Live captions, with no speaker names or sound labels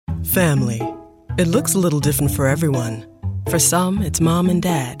Family. It looks a little different for everyone. For some, it's mom and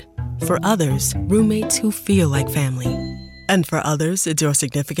dad. For others, roommates who feel like family. And for others, it's your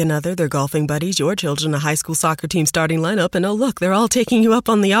significant other, their golfing buddies, your children, a high school soccer team starting lineup, and oh look, they're all taking you up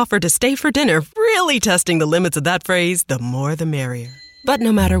on the offer to stay for dinner, really testing the limits of that phrase, the more the merrier. But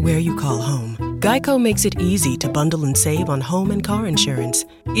no matter where you call home, GEICO makes it easy to bundle and save on home and car insurance.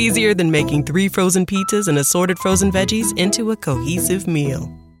 Easier than making 3 frozen pizzas and assorted frozen veggies into a cohesive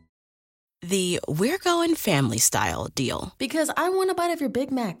meal. The We're Going Family Style deal. Because I want a bite of your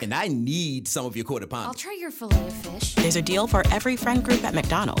Big Mac. And I need some of your Quarter Pounder. I'll try your filet of fish. There's a deal for every friend group at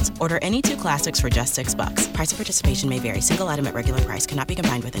McDonald's. Order any 2 classics for just $6. Price of participation may vary. Single item at regular price cannot be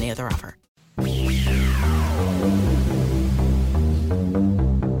combined with any other offer.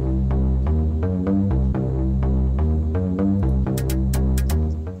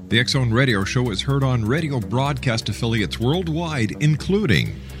 The X-Zone Radio Show is heard on radio broadcast affiliates worldwide,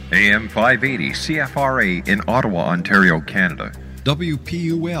 including AM 580 CFRA in Ottawa, Ontario, Canada.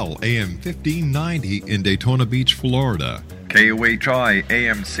 WPUL AM 1590 in Daytona Beach, Florida. KOHI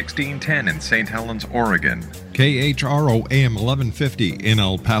AM 1610 in St. Helens, Oregon. KHRO AM 1150 in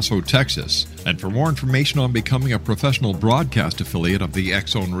El Paso, Texas. And for more information on becoming a professional broadcast affiliate of the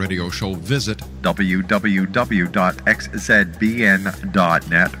X-Zone Radio Show, visit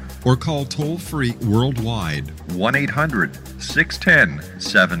www.xzbn.net or call toll-free worldwide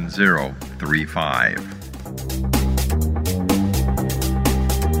 1-800-610-7035.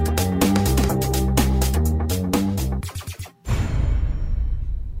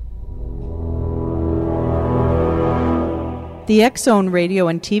 The X-Zone radio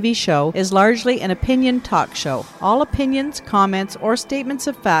and TV show is largely an opinion talk show. All opinions, comments, or statements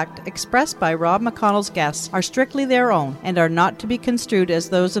of fact expressed by Rob McConnell's guests are strictly their own and are not to be construed as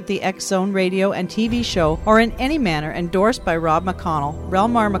those of the X-Zone radio and TV show or in any manner endorsed by Rob McConnell,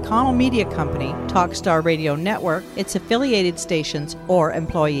 Relmar McConnell Media Company, Talkstar Radio Network, its affiliated stations, or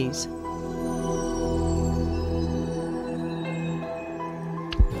employees.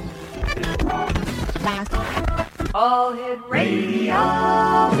 All Hit Radio.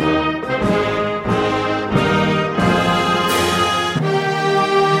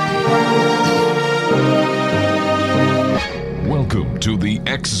 Welcome to the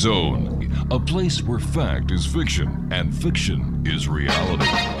X-Zone, a place where fact is fiction and fiction is reality.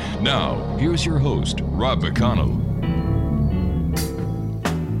 Now, here's your host, Rob McConnell.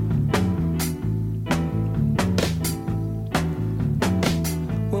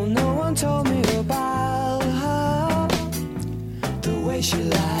 Well, no one told me about she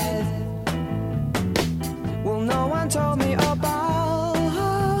lied. Well, no one told me about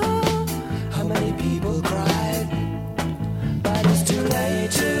how many people cried. But it's too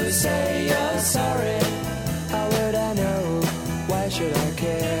late to say you're sorry. How would I know? Why should I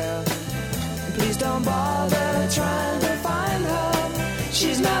care? Please don't bother trying to find her.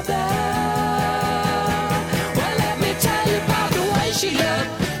 She's not there. Well, let me tell you about the way she looked,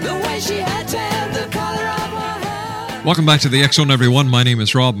 the way she had tan, the color of her hair. Welcome back to the X-Zone, everyone. My name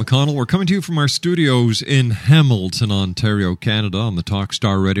is Rob McConnell. We're coming to you from our studios in Hamilton, Ontario, Canada, on the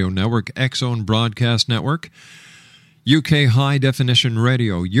Talkstar Radio Network, X-Zone Broadcast Network, UK High Definition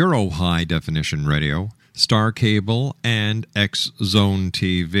Radio, Euro High Definition Radio, Star Cable, and X-Zone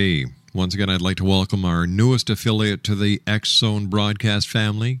TV. Once again, I'd like to welcome our newest affiliate to the X-Zone broadcast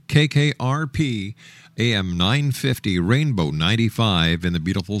family, KKRP, AM 950, Rainbow 95 in the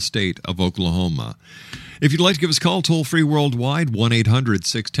beautiful state of Oklahoma. If you'd like to give us a call, toll-free worldwide,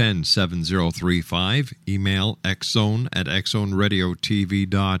 1-800-610-7035. Email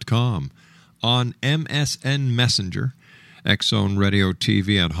xzone@xzoneradiotv.com. On MSN Messenger,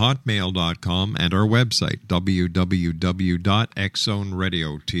 xzoneradiotv@hotmail.com, and our website,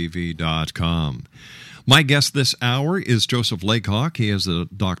 www.xzoneradiotv.com. My guest this hour is Joseph LAYCOCK. He is a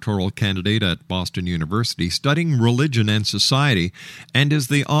doctoral candidate at Boston University studying religion and society and is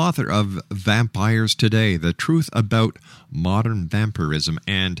the author of Vampires Today, The Truth About Modern Vampirism.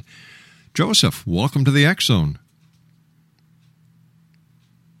 And Joseph, welcome to the X-Zone.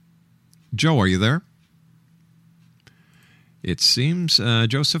 Joe, are you there? It seems,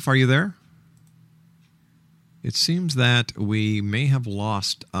 Joseph, are you there? It seems that we may have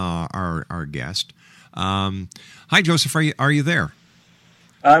lost our guest. Hi, Joseph. Are you there?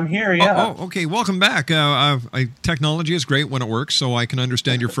 I'm here, yeah. Oh, okay. Welcome back. Technology is great when it works, so I can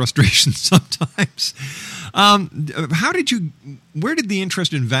understand your frustration sometimes. Where did the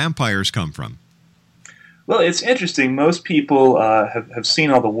interest in vampires come from? Well, it's interesting. Most people have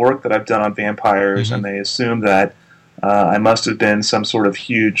seen all the work that I've done on vampires, and they assume that I must have been some sort of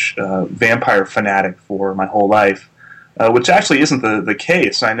huge vampire fanatic for my whole life. which actually isn't the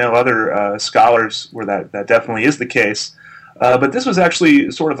case. I know other scholars where that definitely is the case. But this was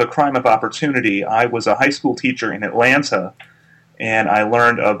actually sort of a crime of opportunity. I was a high school teacher in Atlanta, and I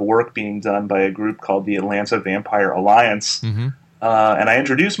learned of work being done by a group called the Atlanta Vampire Alliance. Mm-hmm. And I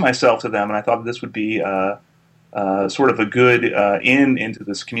introduced myself to them, and I thought this would be sort of a good into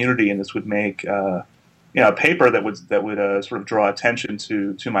this community, and this would make a paper that would sort of draw attention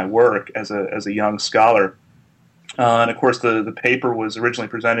to my work as a young scholar. And of course, the paper was originally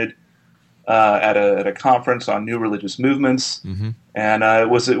presented at a conference on new religious movements, mm-hmm. and it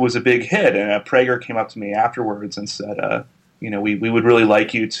was a big hit. And Prager came up to me afterwards and said, we would really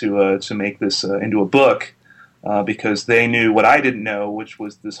like you to make this into a book, because they knew what I didn't know, which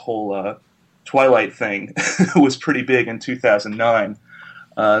was this whole Twilight thing was pretty big in 2009.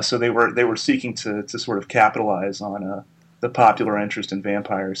 So they were seeking to sort of capitalize on the popular interest in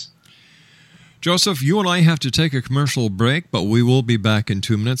vampires. Joseph, you and I have to take a commercial break, but we will be back in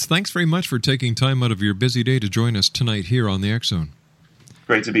 2 minutes. Thanks very much for taking time out of your busy day to join us tonight here on the X Zone.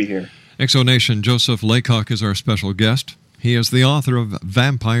 Great to be here. Exonation, Joseph LAYCOCK is our special guest. He is the author of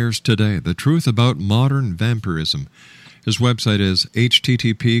Vampires Today, The Truth About Modern Vampirism. His website is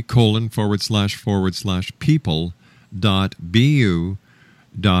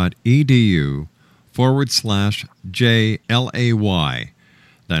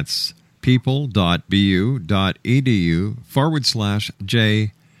That's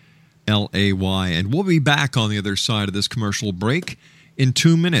people.bu.edu/JLAY. And we'll be back on the other side of this commercial break in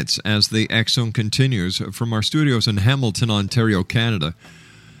 2 minutes as the X Zone continues from our studios in Hamilton, Ontario, Canada.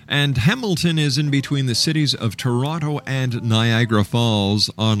 And Hamilton is in between the cities of Toronto and Niagara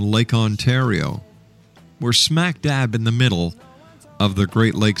Falls on Lake Ontario. We're smack dab in the middle of the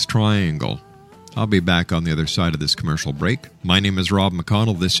Great Lakes Triangle. I'll be back on the other side of this commercial break. My name is Rob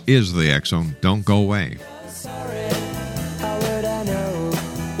McConnell. This is the X Zone. Don't go away. Sorry, how would I know?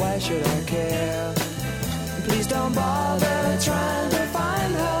 Why should I care? Please don't bother trying to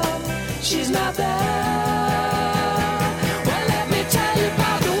find her. She's not there. Well, let me tell you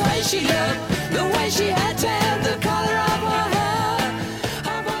about the way she looked, the way she had tan, the color of her hair.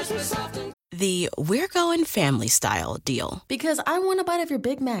 Her voice was soft and... The We're Going Family Style deal. Because I want a bite of your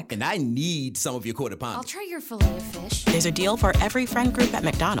Big Mac. And I need some of your quarter I'll pound. try your filet of fish. There's a deal for every friend group at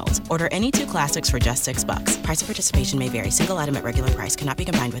McDonald's. Order any 2 classics for just $6. Price of participation may vary. Single item at regular price cannot be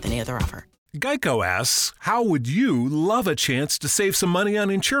combined with any other offer. Geico asks, how would you love a chance to save some money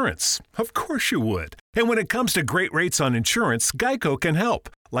on insurance? Of course you would. And when it comes to great rates on insurance, Geico can help.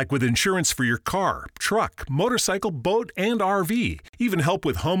 Like with insurance for your car, truck, motorcycle, boat, and RV. Even help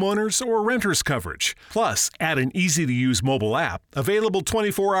with homeowners or renters coverage. Plus, add an easy-to-use mobile app, available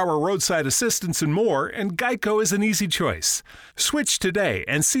 24-hour roadside assistance and more, and Geico is an easy choice. Switch today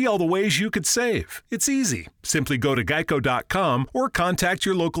and see all the ways you could save. It's easy. Simply go to geico.com or contact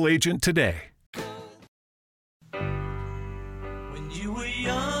your local agent today. When you were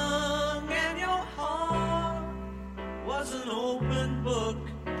young and your heart was an open book,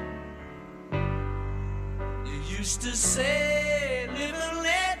 you used to say, live and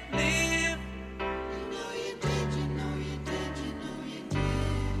let live. You know you did, you know you did, you know you did.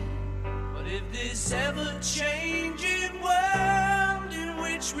 But if this ever-changing world in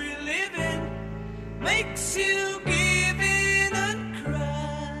which we live in makes you give in and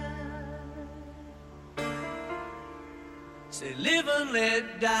cry, say live and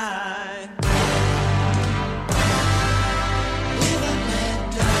let die. Live and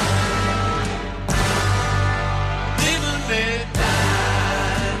let die. Live and let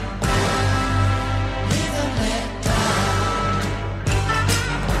die. Live and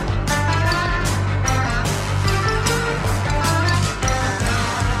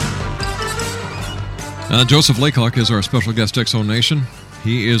let Joseph LAYCOCK is our special guest, Exonation.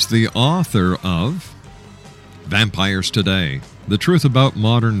 He is the author of Vampires Today, The Truth About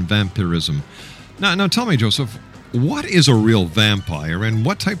Modern Vampirism. Now tell me, Joseph, what is a real vampire, and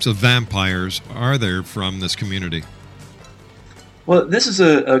what types of vampires are there from this community? Well, this is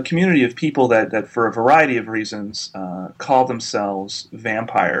a community of people that for a variety of reasons, call themselves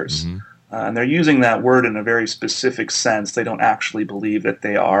vampires. Mm-hmm. And they're using that word in a very specific sense. They don't actually believe that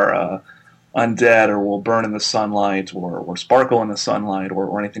they are undead or will burn in the sunlight or sparkle in the sunlight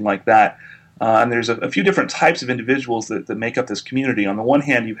or anything like that. And there's a few different types of individuals that make up this community. On the one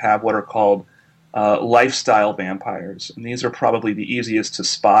hand, you have what are called lifestyle vampires. And these are probably the easiest to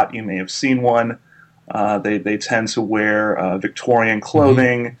spot. You may have seen one. They tend to wear Victorian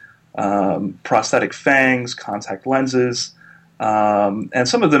clothing, prosthetic fangs, contact lenses. And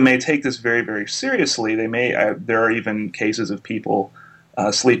some of them may take this very, very seriously. There are even cases of people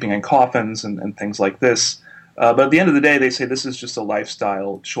sleeping in coffins and things like this. But at the end of the day, they say this is just a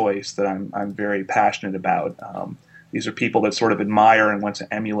lifestyle choice that I'm very passionate about. These are people that sort of admire and want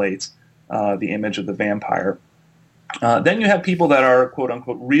to emulate the image of the vampire. Then you have people that are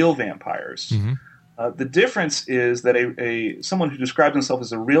quote-unquote real vampires. Mm-hmm. The difference is that someone who describes himself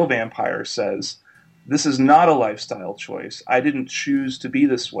as a real vampire says, this is not a lifestyle choice. I didn't choose to be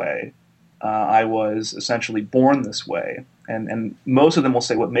this way. I was essentially born this way. And most of them will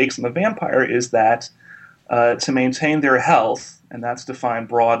say what makes them a vampire is that to maintain their health, and that's defined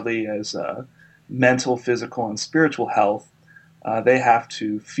broadly as mental, physical, and spiritual health, they have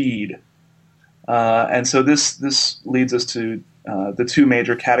to feed. And so this leads us to the two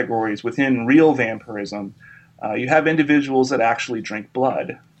major categories within real vampirism. You have individuals that actually drink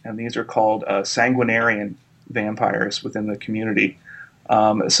blood, and these are called sanguinarian vampires within the community.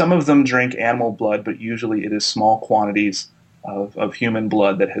 Some of them drink animal blood, but usually it is small quantities of human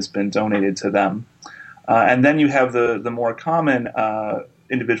blood that has been donated to them. And then you have the more common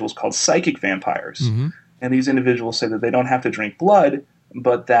individuals called psychic vampires. Mm-hmm. And these individuals say that they don't have to drink blood,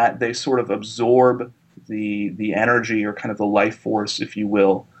 but that they sort of absorb the energy or kind of the life force, if you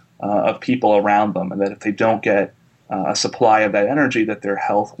will, of people around them, and that if they don't get a supply of that energy, that their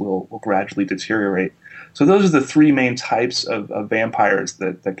health will gradually deteriorate. So those are the three main types of vampires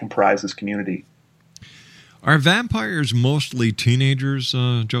that comprise this community. Are vampires mostly teenagers,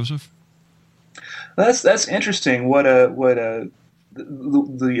 Joseph? That's interesting. The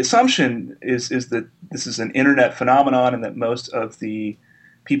assumption is that this is an internet phenomenon and that most of the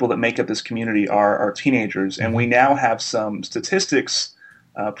people that make up this community are teenagers. And we now have some statistics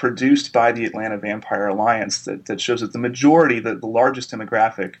produced by the Atlanta Vampire Alliance that shows that the majority, the largest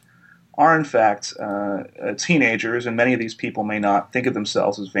demographic, are in fact teenagers, and many of these people may not think of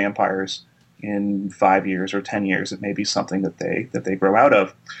themselves as vampires in 5 years or 10 years. It may be something that they grow out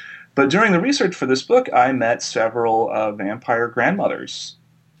of. But during the research for this book, I met several vampire grandmothers.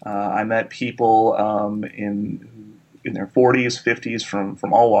 I met people in their 40s, 50s,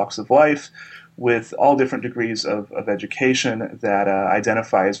 from all walks of life, with all different degrees of education that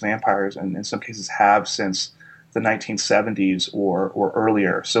identify as vampires, and in some cases have since the 1970s or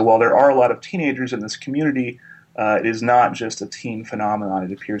earlier. So while there are a lot of teenagers in this community, it is not just a teen phenomenon.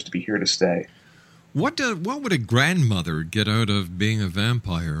 It appears to be here to stay. What would a grandmother get out of being a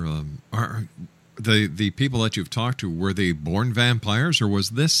vampire? Are the people that you've talked to, were they born vampires, or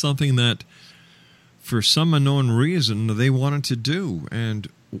was this something that, for some unknown reason, they wanted to do? And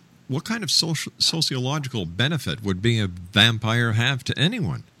what kind of sociological benefit would being a vampire have to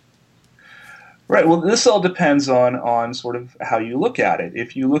anyone? Right. Well, this all depends on sort of how you look at it.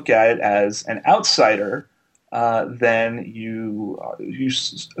 If you look at it as an outsider, then you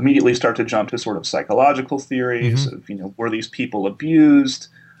immediately start to jump to sort of psychological theories of, were these people abused?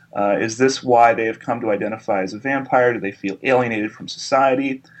 Is this why they have come to identify as a vampire? Do they feel alienated from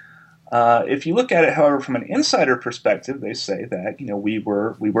society? If you look at it, however, from an insider perspective, they say that we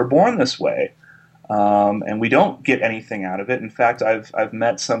were born this way, and we don't get anything out of it. In fact, I've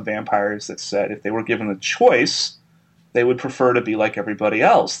met some vampires that said if they were given the choice, they would prefer to be like everybody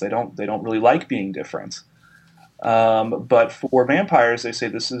else. They don't really like being different. But for vampires, they say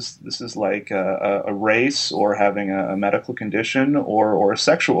this is like a race or having a medical condition or a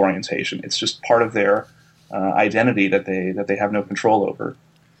sexual orientation. It's just part of their identity that they have no control over.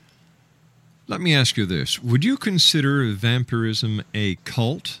 Let me ask you this. Would you consider vampirism a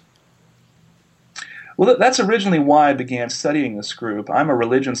cult? Well, that's originally why I began studying this group. I'm a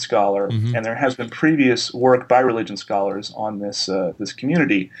religion scholar, and there has been previous work by religion scholars on this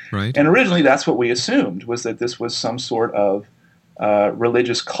community. Right. And originally that's what we assumed, was that this was some sort of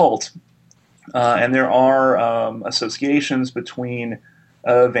religious cult. And there are associations between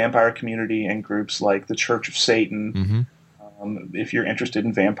a vampire community and groups like the Church of Satan. If you're interested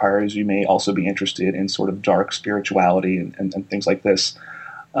in vampires, you may also be interested in sort of dark spirituality and things like this.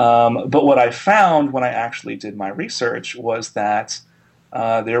 But what I found when I actually did my research was that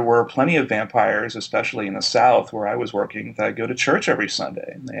there were plenty of vampires, especially in the South where I was working, that go to church every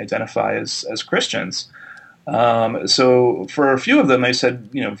Sunday, and they identify as Christians. So for a few of them, they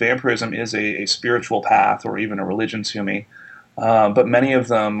said, vampirism is a spiritual path or even a religion to me. But many of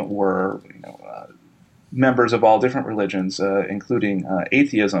them were, members of all different religions, including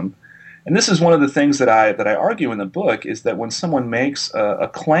atheism. And this is one of the things that I argue in the book, is that when someone makes a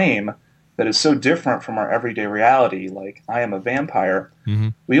claim that is so different from our everyday reality, like I am a vampire,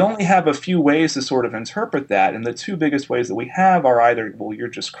 we only have a few ways to sort of interpret that. And the two biggest ways that we have are either, well, you're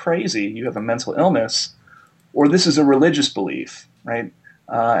just crazy, you have a mental illness, or this is a religious belief, right?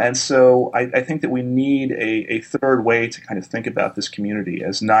 And so I think that we need a third way to kind of think about this community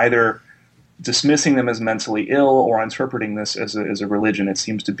as neither dismissing them as mentally ill or interpreting this as a religion. It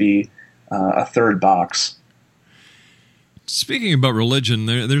seems to be a third box. Speaking about religion,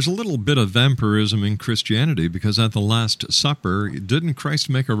 there's a little bit of vampirism in Christianity, because at the Last Supper, didn't Christ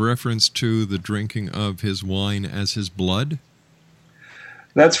make a reference to the drinking of his wine as his blood?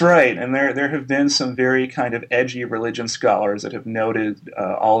 That's right, and there have been some very kind of edgy religion scholars that have noted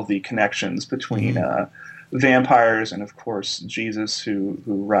all of the connections between vampires and, of course, Jesus, who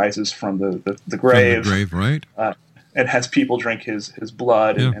rises from the grave. From the grave, right. And has people drink his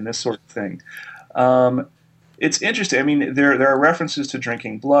blood and this sort of thing. It's interesting. I mean, there are references to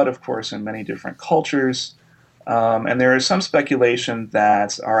drinking blood, of course, in many different cultures, and there is some speculation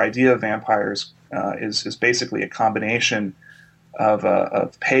that our idea of vampires is basically a combination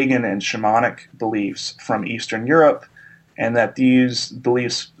of pagan and shamanic beliefs from Eastern Europe, and that these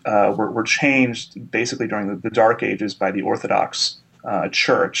beliefs were changed basically during the Dark Ages by the Orthodox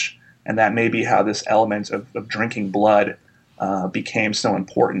Church, and that may be how this element of drinking blood became so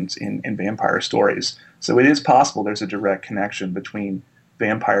important in vampire stories. So it is possible there's a direct connection between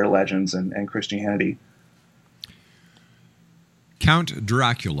vampire legends and Christianity. Count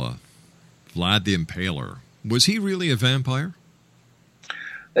Dracula, Vlad the Impaler, was he really a vampire?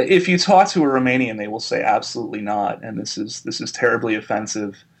 If you talk to a Romanian, they will say absolutely not, and this is terribly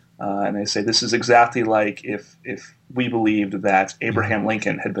offensive. And they say this is exactly like if we believed that Abraham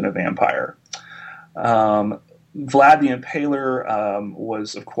Lincoln had been a vampire. Vlad the Impaler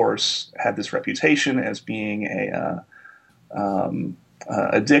was, of course, had this reputation as being a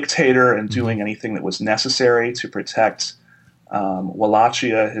dictator and doing anything that was necessary to protect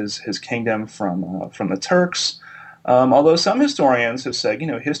Wallachia, his kingdom, from the Turks. Although some historians have said,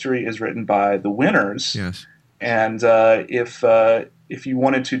 history is written by the winners. Yes. And if you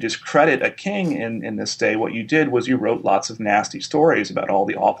wanted to discredit a king in this day, what you did was you wrote lots of nasty stories about all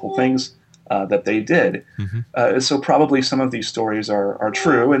the awful things that they did. Mm-hmm. So probably some of these stories are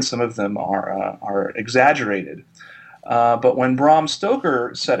true, and some of them are exaggerated. But when Bram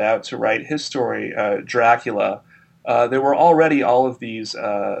Stoker set out to write his story, Dracula, there were already all of these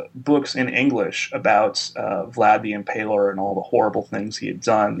books in English about Vlad the Impaler and all the horrible things he had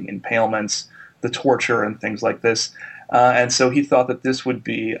done, the impalements, the torture, and things like this. And so he thought that this would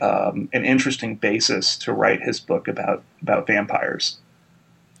be an interesting basis to write his book about vampires.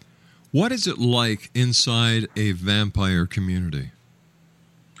 What is it like inside a vampire community?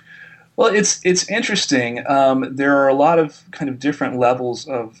 Well, it's interesting. There are a lot of kind of different levels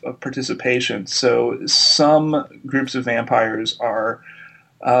of participation. So some groups of vampires are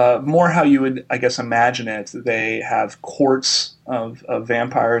more how you would, I guess, imagine it. They have courts of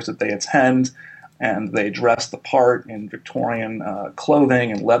vampires that they attend, and they dress the part in Victorian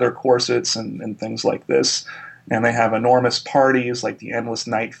clothing and leather corsets and things like this. And they have enormous parties like the Endless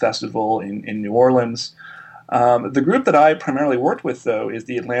Night Festival in New Orleans. The group that I primarily worked with, though, is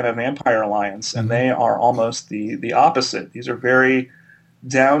the Atlanta Vampire Alliance, and they are almost the opposite. These are very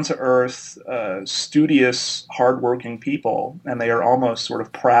down-to-earth, studious, hardworking people, and they are almost sort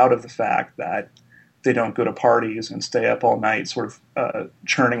of proud of the fact that they don't go to parties and stay up all night sort of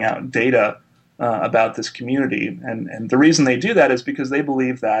churning out data about this community. And the reason they do that is because they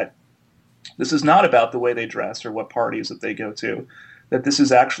believe that this is not about the way they dress or what parties that they go to, that this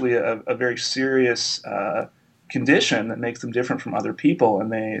is actually a very serious condition that makes them different from other people,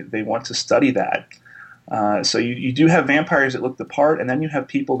 and they want to study that. So you do have vampires that look the part, and then you have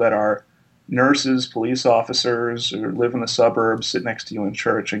people that are nurses, police officers, or live in the suburbs, sit next to you in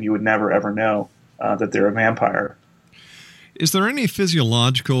church, and you would never, ever know that they're a vampire. Is there any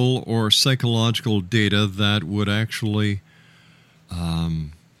physiological or psychological data that would actually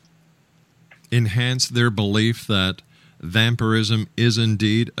enhance their belief that vampirism is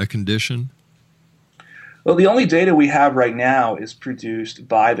indeed a condition? Well, the only data we have right now is produced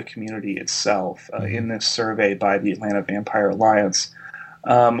by the community itself in this survey by the Atlanta Vampire Alliance,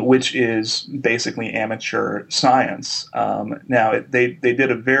 which is basically amateur science. Now, they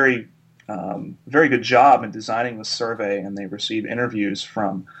did a very good job in designing the survey, and they received interviews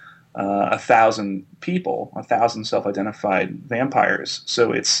from 1,000 people, 1,000 self-identified vampires.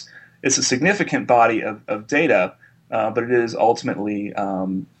 So it's a significant body of data, but it is ultimately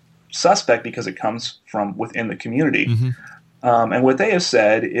suspect because it comes from within the community. Mm-hmm. And what they have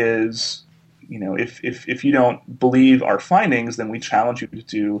said is, if you don't believe our findings, then we challenge you to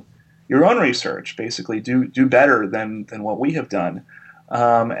do your own research, basically do better than what we have done.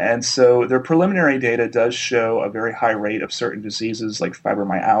 And so their preliminary data does show a very high rate of certain diseases like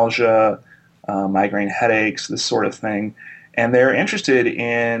fibromyalgia, migraine headaches, this sort of thing. And they're interested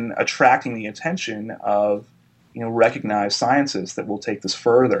in attracting the attention of recognized scientists that will take this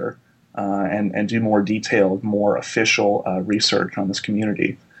further and do more detailed, more official research on this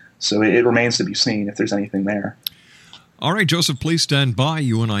community. So it remains to be seen if there's anything there. All right, Joseph, please stand by.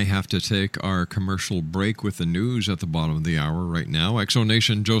 You and I have to take our commercial break with the news at the bottom of the hour right now.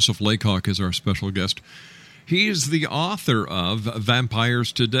 Exonation Joseph Laycock is our special guest. He's the author of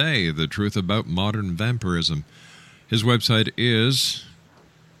Vampires Today, The Truth About Modern Vampirism. His website is,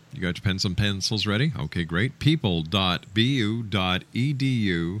 you got your pens and pencils ready? Okay, great.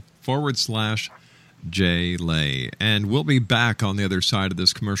 people.bu.edu/JLay. And we'll be back on the other side of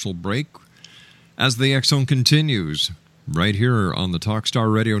this commercial break as the X Zone continues. Right here on the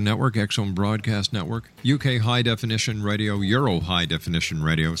Talkstar Radio Network, X Zone Broadcast Network, UK High Definition Radio, Euro High Definition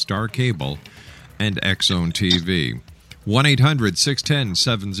Radio, Star Cable, and X Zone TV.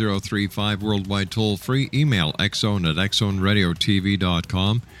 1-800-610-7035, worldwide toll-free. Email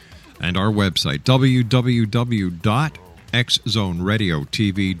xzone@xzoneradiotv.com, and our website,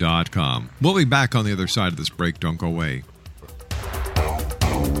 www.xzoneradiotv.com. We'll be back on the other side of this break. Don't go away.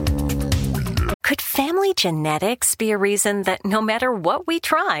 Could family genetics be a reason that no matter what we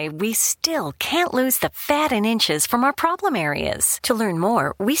try, we still can't lose the fat and inches from our problem areas? To learn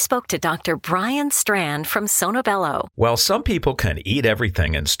more, we spoke to Dr. Brian Strand from Sonobello. While some people can eat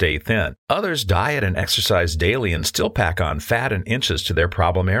everything and stay thin, others diet and exercise daily and still pack on fat and inches to their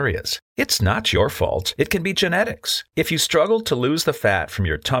problem areas. It's not your fault. It can be genetics. If you struggle to lose the fat from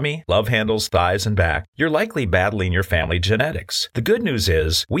your tummy, love handles, thighs, and back, you're likely battling your family genetics. The good news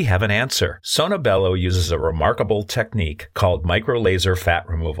is we have an answer. Sonobello uses a remarkable technique called microlaser fat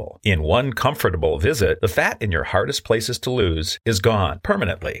removal. In one comfortable visit, the fat in your hardest places to lose is gone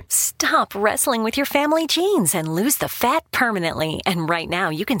permanently. Stop wrestling with your family genes and lose the fat permanently. And right now,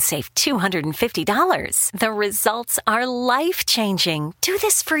 you can save $250. The results are life-changing. Do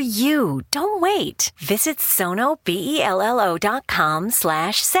this for you. Don't wait. Visit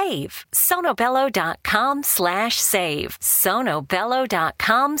sonobello.com/save. sonobello.com/save.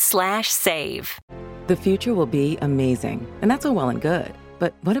 sonobello.com/save. The future will be amazing, and that's all well and good.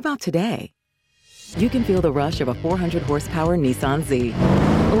 But what about today? You can feel the rush of a 400-horsepower Nissan Z,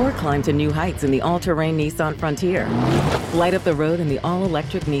 or climb to new heights in the all-terrain Nissan Frontier. Light up the road in the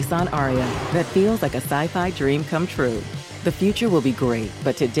all-electric Nissan Ariya that feels like a sci-fi dream come true. The future will be great,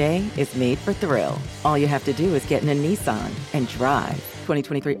 but today is made for thrill. All you have to do is get in a Nissan and drive.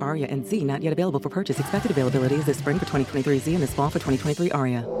 2023 Ariya and Z not yet available for purchase. Expected availability is this spring for 2023 Z and this fall for 2023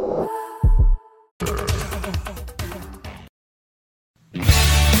 Ariya.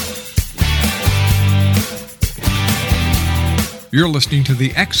 You're listening to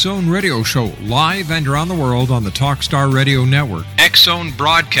the X Zone Radio Show, live and around the world on the Talkstar Radio Network, X Zone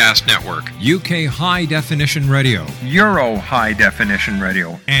Broadcast Network, UK High Definition Radio, Euro High Definition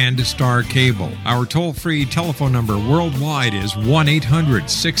Radio, and Star Cable. Our toll-free telephone number worldwide is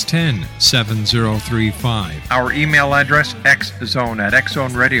 1-800-610-7035. Our email address,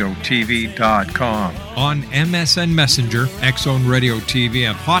 xzone@xzoneradiotv.com. On MSN Messenger,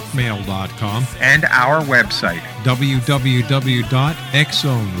 xzoneradiotv@hotmail.com. And our website,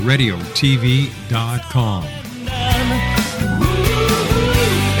 www.xzoneradiotv.com.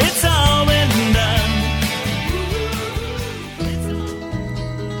 It's all been done.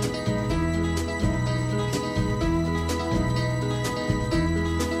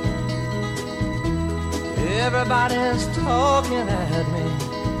 Everybody's talking at me.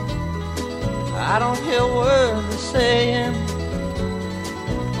 I don't hear words they're saying,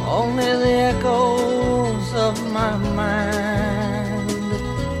 only the echoes of my mind.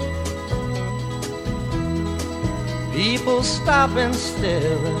 People stop and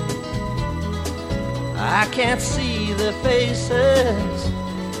staring. I can't see their faces,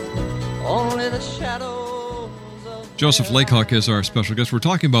 only the shadows. Joseph Laycock is our special guest. We're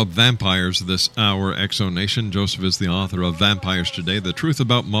talking about vampires this hour, Exonation. Joseph is the author of Vampires Today, The Truth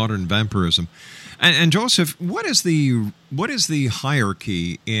About Modern Vampirism. And Joseph, what is the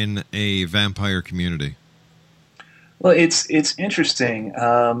hierarchy in a vampire community? Well, it's interesting.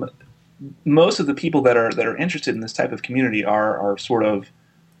 Most of the people that are interested in this type of community are sort of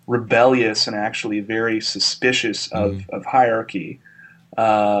rebellious and actually very suspicious of hierarchy.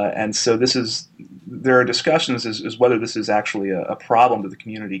 And so there are discussions as whether this is actually a problem to the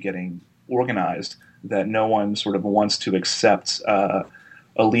community getting organized, that no one sort of wants to accept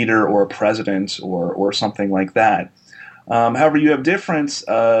a leader or a president or something like that. However, you have different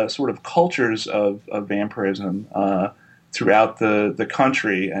sort of cultures of vampirism throughout the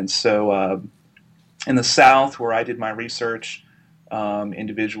country. And so in the South, where I did my research,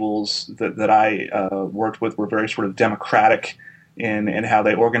 individuals that I worked with were very sort of democratic in how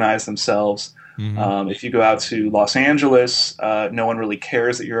they organize themselves. If you go out to Los Angeles, no one really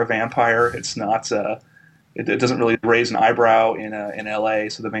cares that you're a vampire. It's not. It doesn't really raise an eyebrow in LA.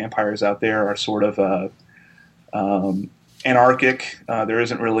 So the vampires out there are sort of anarchic. There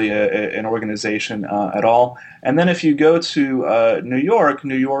isn't really an organization at all. And then if you go to New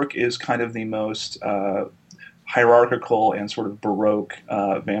York is kind of the most hierarchical and sort of Baroque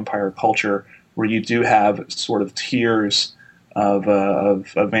vampire culture, where you do have sort of tiers of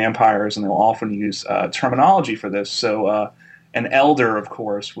vampires, and they'll often use terminology for this. So an elder, of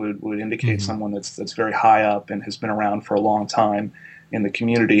course, would indicate someone that's very high up and has been around for a long time in the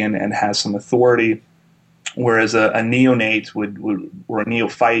community and has some authority. Whereas a neonate or a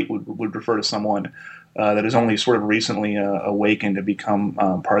neophyte would refer to someone that is only sort of recently awakened to become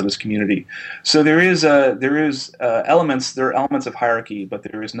part of this community. So there are elements of hierarchy, but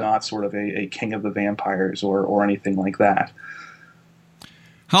there is not sort of a king of the vampires or anything like that.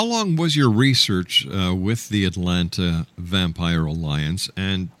 How long was your research with the Atlanta Vampire Alliance,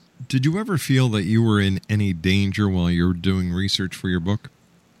 and did you ever feel that you were in any danger while you were doing research for your book?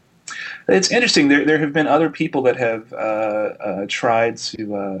 It's interesting. There have been other people that have tried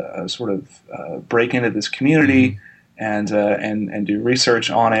to sort of break into this community and do research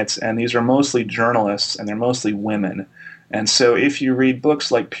on it, and these are mostly journalists, and they're mostly women. And so if you read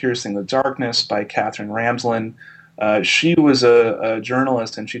books like Piercing the Darkness by Katherine Ramsland, she was a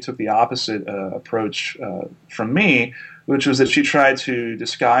journalist, and she took the opposite approach from me, which was that she tried to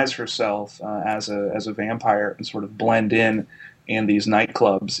disguise herself as a vampire and sort of blend in these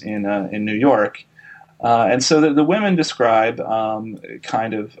nightclubs in New York. And so the women describe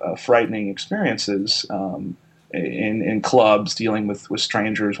kind of frightening experiences in clubs dealing with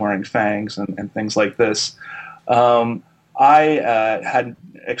strangers wearing fangs and things like this. I had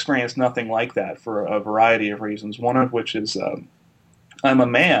experienced nothing like that for a variety of reasons, one of which is I'm a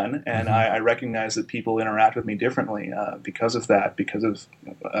man, and I recognize that people interact with me differently because of that, because of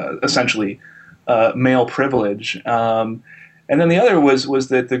essentially male privilege. And then the other was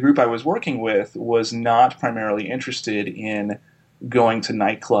that the group I was working with was not primarily interested in going to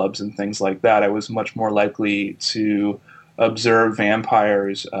nightclubs and things like that. I was much more likely to observe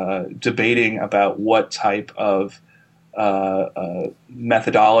vampires debating about what type of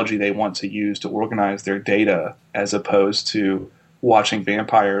methodology they want to use to organize their data, as opposed to watching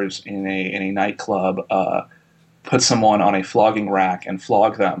vampires in a nightclub put someone on a flogging rack and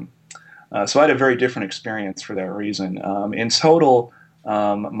flog them. So I had a very different experience for that reason. In total,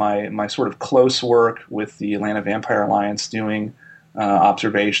 my sort of close work with the Atlanta Vampire Alliance, doing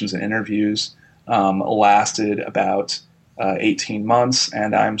observations and interviews, lasted about 18 months,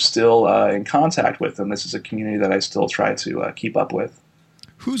 and I'm still in contact with them. This is a community that I still try to keep up with.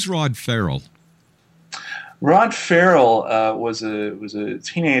 Who's Rod Farrell? Rod Farrell was a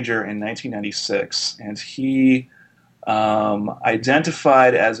teenager in 1996, and he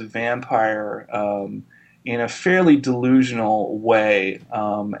identified as a vampire in a fairly delusional way,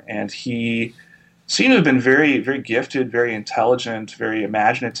 and he seemed to have been very, very gifted, very intelligent, very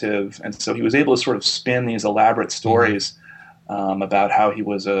imaginative, and so he was able to sort of spin these elaborate stories about how he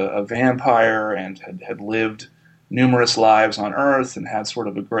was a vampire and had lived numerous lives on Earth and had sort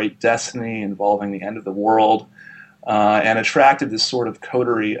of a great destiny involving the end of the world, and attracted this sort of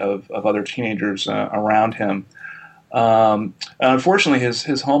coterie of other teenagers around him. Unfortunately,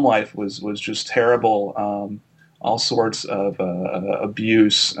 his home life was just terrible. All sorts of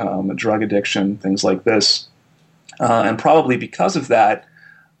abuse, drug addiction, things like this, and probably because of that,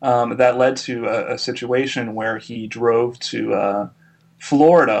 that led to a situation where he drove to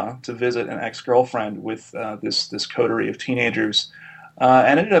Florida to visit an ex-girlfriend with this coterie of teenagers,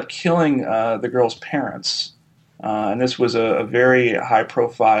 and ended up killing the girl's parents. And this was a very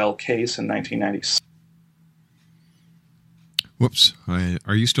high-profile case in 1996. Whoops.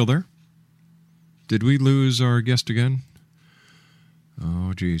 Are you still there? Did we lose our guest again?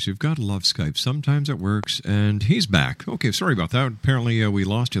 Oh, geez. You've got to love Skype. Sometimes it works, and he's back. Okay, sorry about that. Apparently we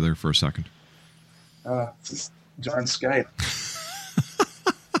lost you there for a second. This darn Skype.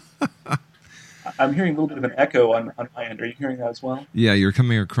 I'm hearing a little bit of an echo on my end. Are you hearing that as well? Yeah, you're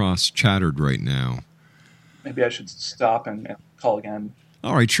coming across chattered right now. Maybe I should stop and call again.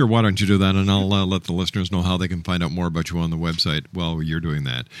 All right, sure. Why don't you do that, and I'll let the listeners know how they can find out more about you on the website while you're doing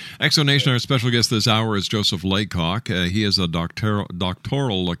that. Exonation, our special guest this hour is Joseph Laycock. He is a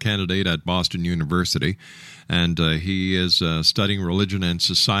doctoral candidate at Boston University, and he is studying religion and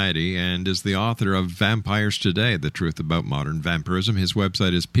society and is the author of Vampires Today, The Truth About Modern Vampirism. His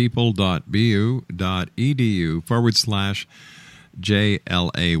website is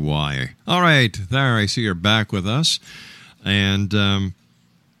people.bu.edu/JLAY. All right, there, I see you're back with us. And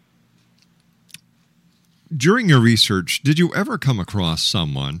during your research, did you ever come across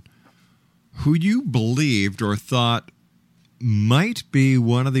someone who you believed or thought might be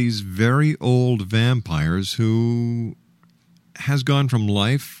one of these very old vampires who has gone from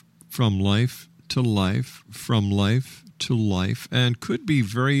life to life, from life to life, and could be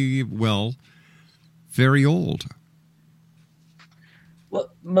very old? Well,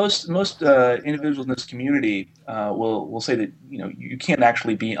 most individuals in this community will say that you can't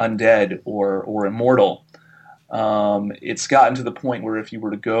actually be undead or immortal. It's gotten to the point where if you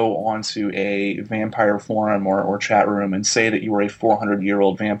were to go onto a vampire forum or chat room and say that you were a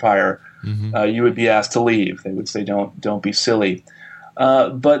 400-year-old vampire, you would be asked to leave. They would say, "Don't be silly."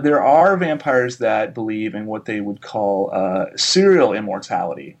 But there are vampires that believe in what they would call serial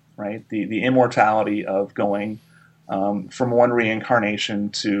immortality, right? The immortality of going from one reincarnation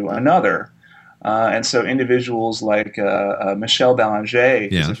to another. And so individuals like Michelle Belanger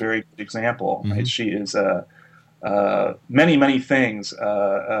is a very good example. Right? She is many, many things,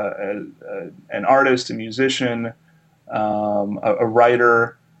 an artist, a musician, a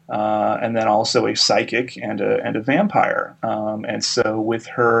writer, and then also a psychic and a vampire. And so with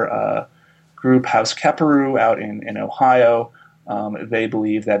her group House Keperu out in Ohio, they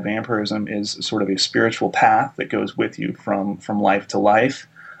believe that vampirism is sort of a spiritual path that goes with you from life to life,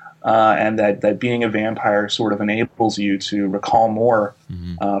 and that being a vampire sort of enables you to recall more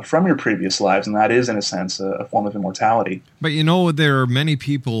from your previous lives, and that is, in a sense, a form of immortality. But there are many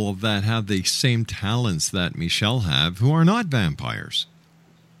people that have the same talents that Michelle have who are not vampires.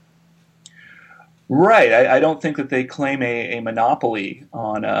 Right. I don't think that they claim a monopoly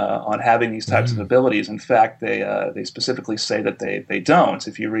on having these types of abilities. In fact, they specifically say that they don't.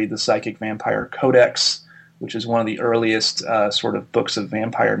 If you read the Psychic Vampire Codex, which is one of the earliest sort of books of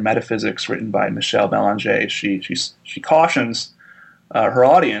vampire metaphysics written by Michelle Belanger, she cautions her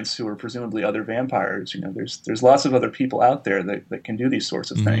audience, who are presumably other vampires. There's lots of other people out there that can do these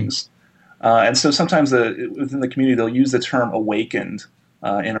sorts of things. And so sometimes within the community they'll use the term awakened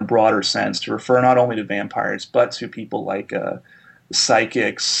in a broader sense to refer not only to vampires but to people like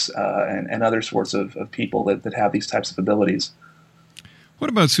psychics and other sorts of people that have these types of abilities. What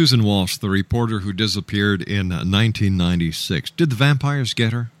about Susan Walsh, the reporter who disappeared in 1996? Did the vampires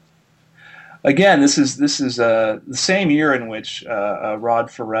get her? Again, this is the same year in which Rod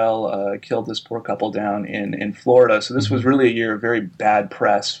Farrell killed this poor couple down in Florida. So this was really a year of very bad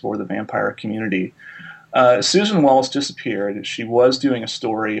press for the vampire community. Susan Walsh disappeared. She was doing a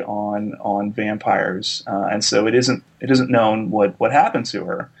story on vampires, and so it isn't known what happened to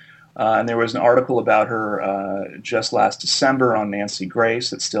her. And there was an article about her just last December on Nancy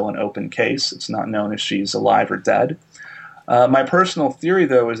Grace. It's still an open case. It's not known if she's alive or dead. My personal theory,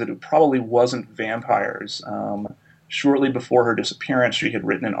 though, is that it probably wasn't vampires. Shortly before her disappearance, she had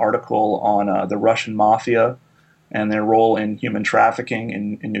written an article on the Russian mafia and their role in human trafficking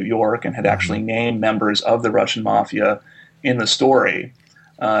in New York, and had actually named members of the Russian mafia in the story.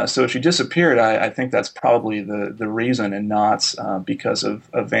 So she disappeared. I think that's probably the reason, and not because of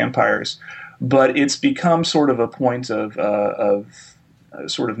vampires. But it's become sort of a point of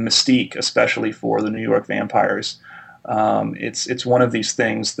sort of mystique, especially for the New York vampires. It's one of these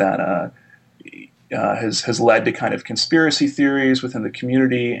things that has led to kind of conspiracy theories within the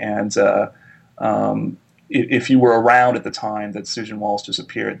community, and if you were around at the time that Susan Walsh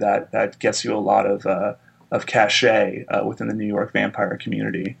disappeared, that gets you a lot of cachet within the New York vampire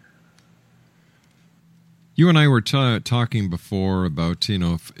community. You and I were talking before about,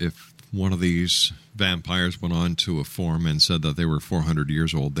 if one of these vampires went on to a forum and said that they were 400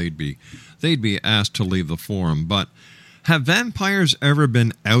 years old, they'd be asked to leave the forum. But have vampires ever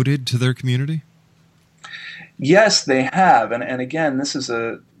been outed to their community? Yes, they have, and again,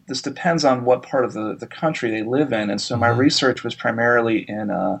 this depends on what part of the country they live in, and so my research was primarily in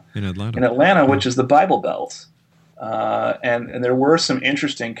Atlanta, which is the Bible Belt, and there were some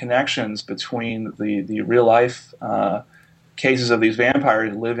interesting connections between the real life cases of these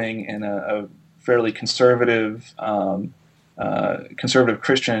vampires living in a fairly conservative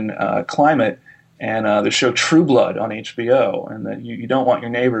Christian climate, and the show True Blood on HBO, and that you don't want your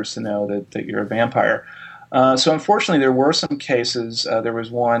neighbors to know that you're a vampire. So unfortunately, there were some cases. There was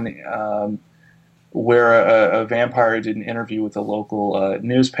one where a vampire did an interview with a local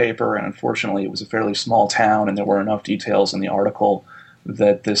newspaper, and unfortunately, it was a fairly small town, and there were enough details in the article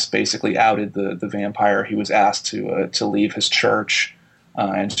that this basically outed the vampire. He was asked to leave his church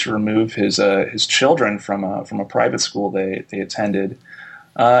and to remove his children from a private school they attended.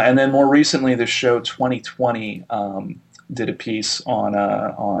 And then more recently, the show 2020 did a piece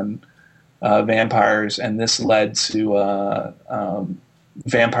on vampires, and this led to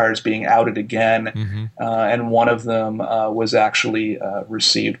vampires being outed again, and one of them was actually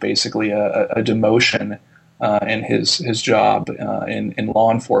received basically a demotion in his job in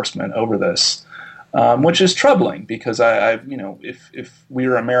law enforcement over this, which is troubling because if we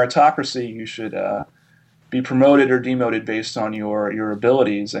are a meritocracy, you should be promoted or demoted based on your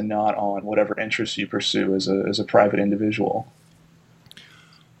abilities and not on whatever interests you pursue as a private individual.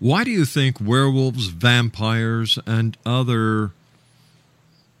 Why do you think werewolves, vampires, and other,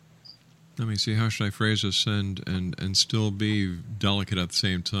 let me see, how should I phrase this and still be delicate at the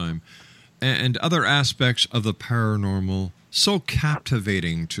same time, and other aspects of the paranormal so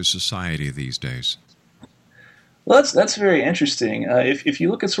captivating to society these days? Well, that's very interesting. If you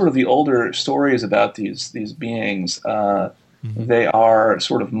look at sort of the older stories about these beings, they are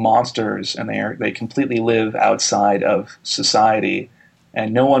sort of monsters, and they completely live outside of society.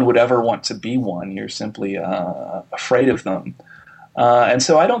 And no one would ever want to be one. You're simply afraid of them. And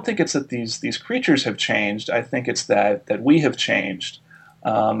so I don't think it's that these creatures have changed. I think it's that we have changed,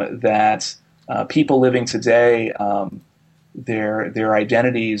 that people living today, their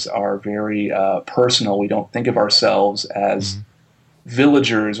identities are very personal. We don't think of ourselves as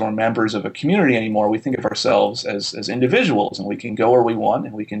villagers or members of a community anymore. We think of ourselves as individuals, and we can go where we want,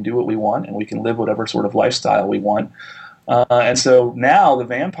 and we can do what we want, and we can live whatever sort of lifestyle we want. And so now the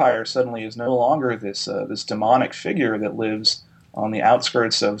vampire suddenly is no longer this demonic figure that lives on the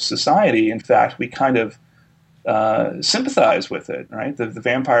outskirts of society. In fact, we kind of sympathize with it, right? The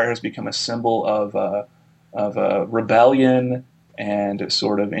vampire has become a symbol of rebellion and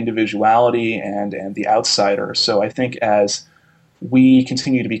sort of individuality and the outsider. So I think as we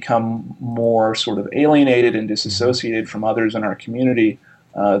continue to become more sort of alienated and disassociated from others in our community,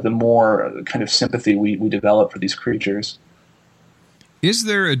 the more kind of sympathy we develop for these creatures. Is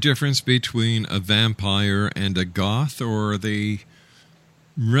there a difference between a vampire and a goth, or are they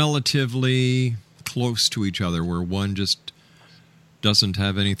relatively close to each other, where one just doesn't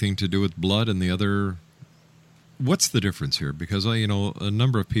have anything to do with blood and the other... What's the difference here? Because, a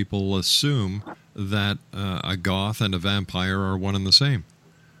number of people assume that a goth and a vampire are one and the same.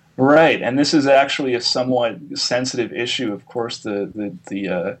 Right, and this is actually a somewhat sensitive issue. Of course,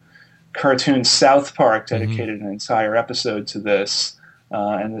 the cartoon South Park dedicated an entire episode to this,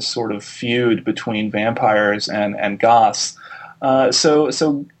 and this sort of feud between vampires and goths.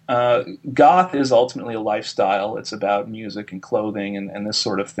 So goth is ultimately a lifestyle. It's about music and clothing and this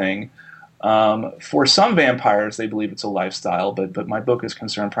sort of thing. For some vampires, they believe it's a lifestyle, but my book is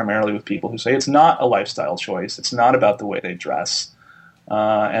concerned primarily with people who say it's not a lifestyle choice. It's not about the way they dress.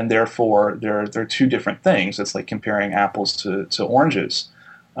 And therefore, they're two different things. It's like comparing apples to oranges.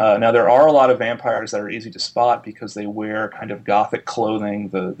 Now, there are a lot of vampires that are easy to spot because they wear kind of gothic clothing,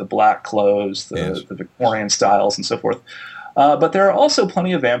 the black clothes, the Victorian styles, and so forth. But there are also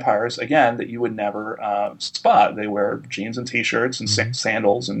plenty of vampires, again, that you would never spot. They wear jeans and T-shirts and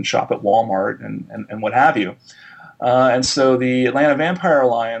sandals and shop at Walmart and what have you. And so the Atlanta Vampire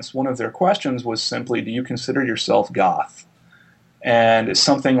Alliance, one of their questions was simply, do you consider yourself goth? And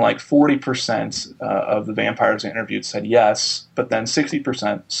something like 40% of the vampires interviewed said yes, but then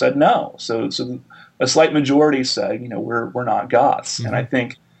 60% said no. So a slight majority said, we're not goths. And I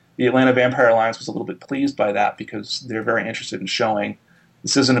think the Atlanta Vampire Alliance was a little bit pleased by that because they're very interested in showing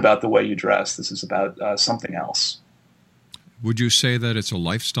this isn't about the way you dress. This is about something else. Would you say that it's a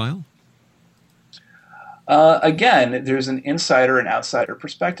lifestyle? Again, there's an insider and outsider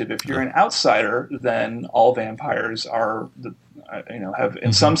perspective. If you're an outsider, then all vampires are, have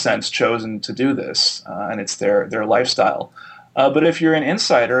in some sense chosen to do this, and it's their lifestyle. But if you're an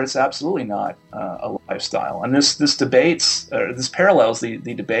insider, it's absolutely not a lifestyle. And this parallels the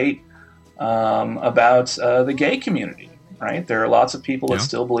debate about the gay community, right? There are lots of people that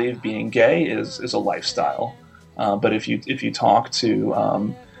still believe being gay is a lifestyle. But if you talk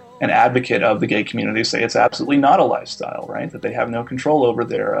to an advocate of the gay community, say it's absolutely not a lifestyle, right? That they have no control over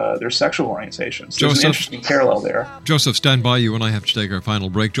their sexual orientations. There's an interesting parallel there. Joseph, stand by. You and I have to take our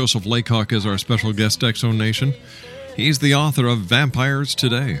final break. Joseph Laycock is our special guest, X-Zone Nation. He's the author of Vampires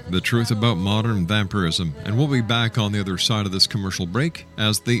Today, The Truth About Modern Vampirism. And we'll be back on the other side of this commercial break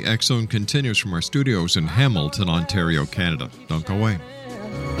as the X-Zone continues from our studios in Hamilton, Ontario, Canada. Don't go away.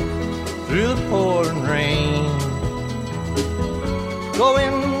 Through the pouring rain,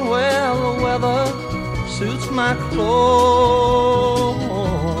 going where the weather suits my clothes.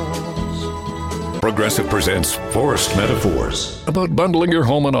 Progressive presents Forced Metaphors about bundling your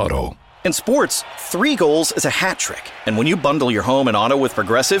home and auto. In sports, 3 goals is a hat trick. And when you bundle your home and auto with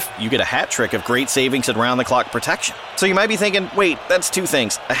Progressive, you get a hat trick of great savings and round-the-clock protection. So you might be thinking, wait, that's 2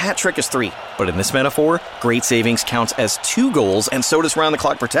 things. A hat trick is 3. But in this metaphor, great savings counts as 2 goals, and so does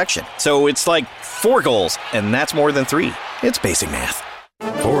round-the-clock protection. So it's like 4 goals, and that's more than 3. It's basic math.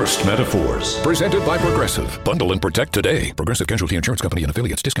 Forced Metaphors. Presented by Progressive. Bundle and protect today. Progressive Casualty Insurance Company and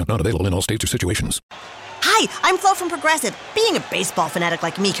affiliates. Discount not available in all states or situations. Hi, I'm Flo from Progressive. Being a baseball fanatic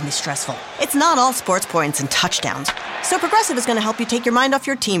like me can be stressful. It's not all sports points and touchdowns. So Progressive is going to help you take your mind off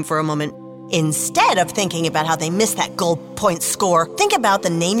your team for a moment. Instead of thinking about how they missed that goal point score, think about the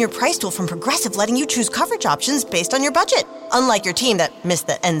Name Your Price tool from Progressive, letting you choose coverage options based on your budget, unlike your team that missed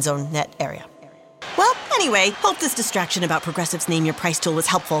the end zone net area. Well, anyway, hope this distraction about Progressive's Name Your Price tool was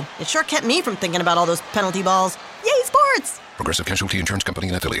helpful. It sure kept me from thinking about all those penalty balls. Yay, sports! Progressive Casualty Insurance Company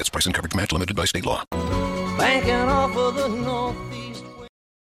and affiliates. Price and coverage match limited by state law. Banking off of the Northeast.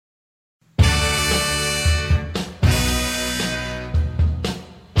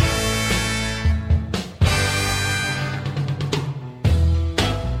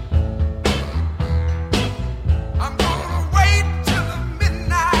 I'm gonna wait till the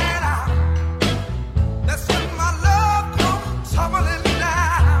midnight hour. That's when my love comes tumbling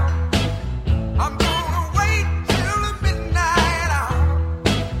down. I'm gonna wait till the midnight hour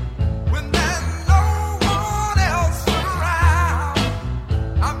when there's no one else around.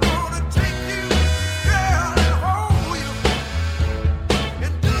 I'm gonna take you, girl, and hold you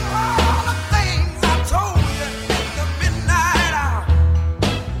and do all the things I told you in the midnight hour.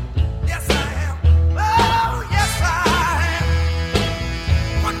 Yes, I am. Oh, yes, I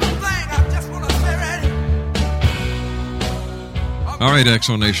am. One more thing I just want to say right here. All right,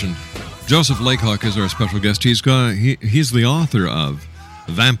 Exo Nation. Joseph Laycock is our special guest. He's the author of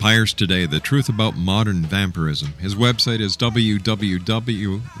Vampires Today, The Truth About Modern Vampirism. His website is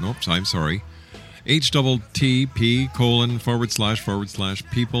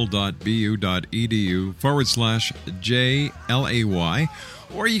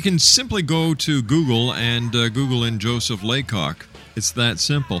or you can simply go to Google and Google in Joseph Laycock. It's that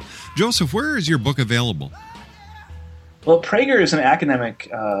simple. Joseph, where is your book available? Well, Prager is an academic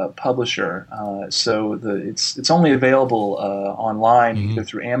publisher, so it's only available online, either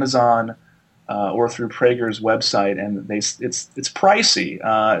through Amazon or through Prager's website, and it's pricey.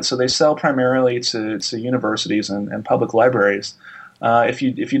 So they sell primarily to universities and public libraries. If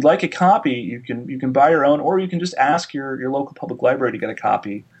you'd like a copy, you can buy your own, or you can just ask your local public library to get a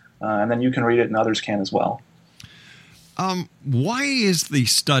copy, and then you can read it, and others can as well. Why is the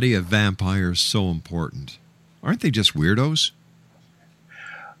study of vampires so important? Aren't they just weirdos?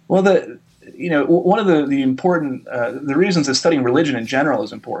 Well, one of the important the reasons that studying religion in general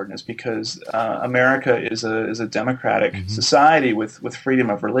is important is because America is a democratic society with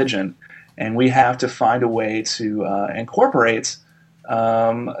freedom of religion, and we have to find a way to incorporate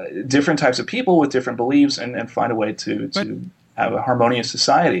different types of people with different beliefs and find a way to have a harmonious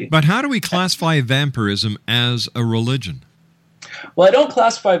society. But how do we classify vampirism as a religion? Well, I don't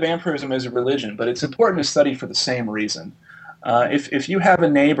classify vampirism as a religion, but it's important to study for the same reason. If you have a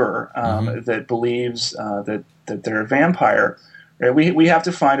neighbor that believes that they're a vampire, right, we have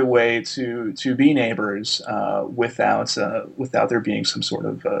to find a way to be neighbors without there being some sort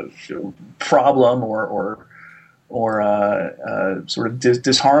of problem or sort of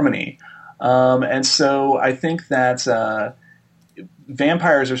disharmony. And so I think that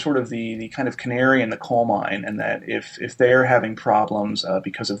vampires are sort of the kind of canary in the coal mine, and that if they're having problems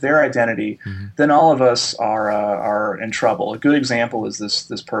because of their identity, then all of us are in trouble. A good example is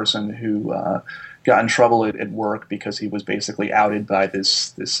this person who got in trouble at work because he was basically outed by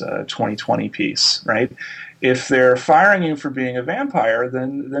this 2020 piece, right? If they're firing you for being a vampire,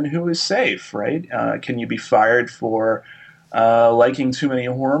 then who is safe, right? Can you be fired for liking too many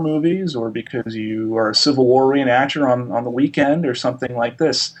horror movies, or because you are a Civil War reenactor on the weekend, or something like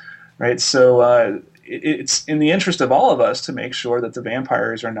this, right? So it's in the interest of all of us to make sure that the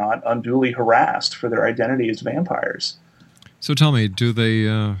vampires are not unduly harassed for their identity as vampires. So tell me, do they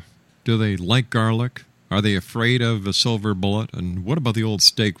like garlic? Are they afraid of a silver bullet? And what about the old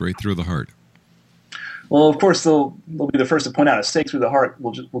stake right through the heart? Well, of course, they'll be the first to point out a stake through the heart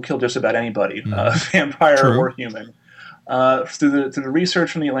will kill just about anybody, vampire or human. Through the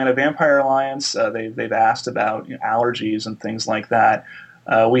research from the Atlanta Vampire Alliance, they've asked about allergies and things like that.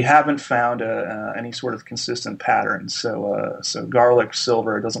 We haven't found any sort of consistent pattern. So garlic,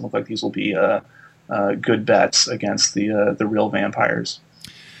 silver, it doesn't look like these will be good bets against the real vampires.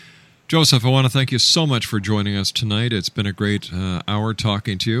 Joseph, I want to thank you so much for joining us tonight. It's been a great hour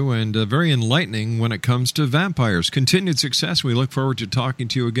talking to you and very enlightening when it comes to vampires. Continued success. We look forward to talking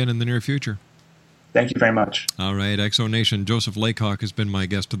to you again in the near future. Thank you very much. All right, Exo Nation, Joseph LAYCOCK has been my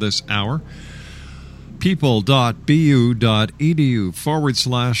guest this hour.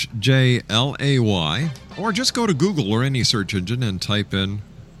 people.bu.edu/JLAY, or just go to Google or any search engine and type in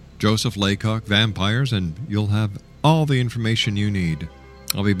Joseph LAYCOCK vampires, and you'll have all the information you need.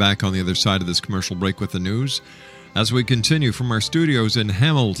 I'll be back on the other side of this commercial break with the news as we continue from our studios in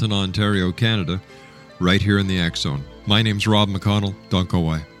Hamilton, Ontario, Canada, right here in the X Zone. My name's Rob McConnell. Don't go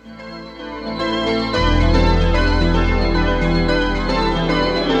away.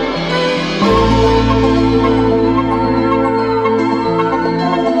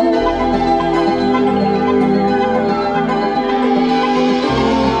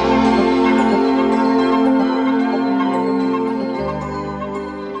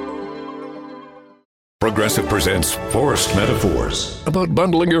 Progressive presents Forced Metaphors about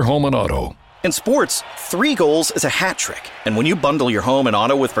bundling your home and auto. In sports, 3 goals is a hat trick. And when you bundle your home and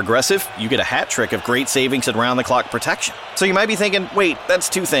auto with Progressive, you get a hat trick of great savings and round-the-clock protection. So you might be thinking, wait, that's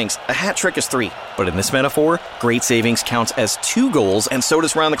 2 things. A hat trick is 3. But in this metaphor, great savings counts as 2 goals, and so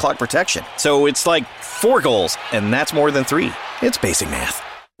does round-the-clock protection. So it's like 4 goals, and that's more than 3. It's basic math.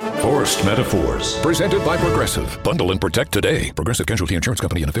 Forced Metaphors, presented by Progressive. Bundle and protect today. Progressive Casualty Insurance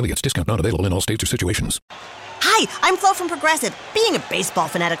Company and affiliates. Discount not available in all states or situations. Hi, I'm Flo from Progressive. Being a baseball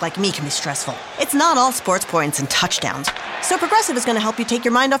fanatic like me can be stressful. It's not all sports points and touchdowns. So Progressive is going to help you take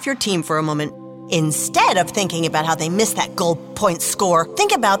your mind off your team for a moment. Instead of thinking about how they missed that goal point score,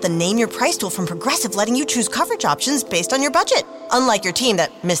 think about the Name Your Price tool from Progressive, letting you choose coverage options based on your budget, unlike your team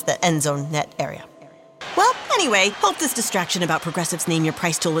that missed the end zone net area. Well, anyway, hope this distraction about Progressive's Name Your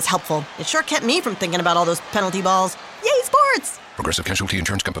Price tool was helpful. It sure kept me from thinking about all those penalty balls. Yay, sports! Progressive Casualty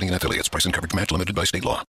Insurance Company and affiliates. Price and coverage match limited by state law.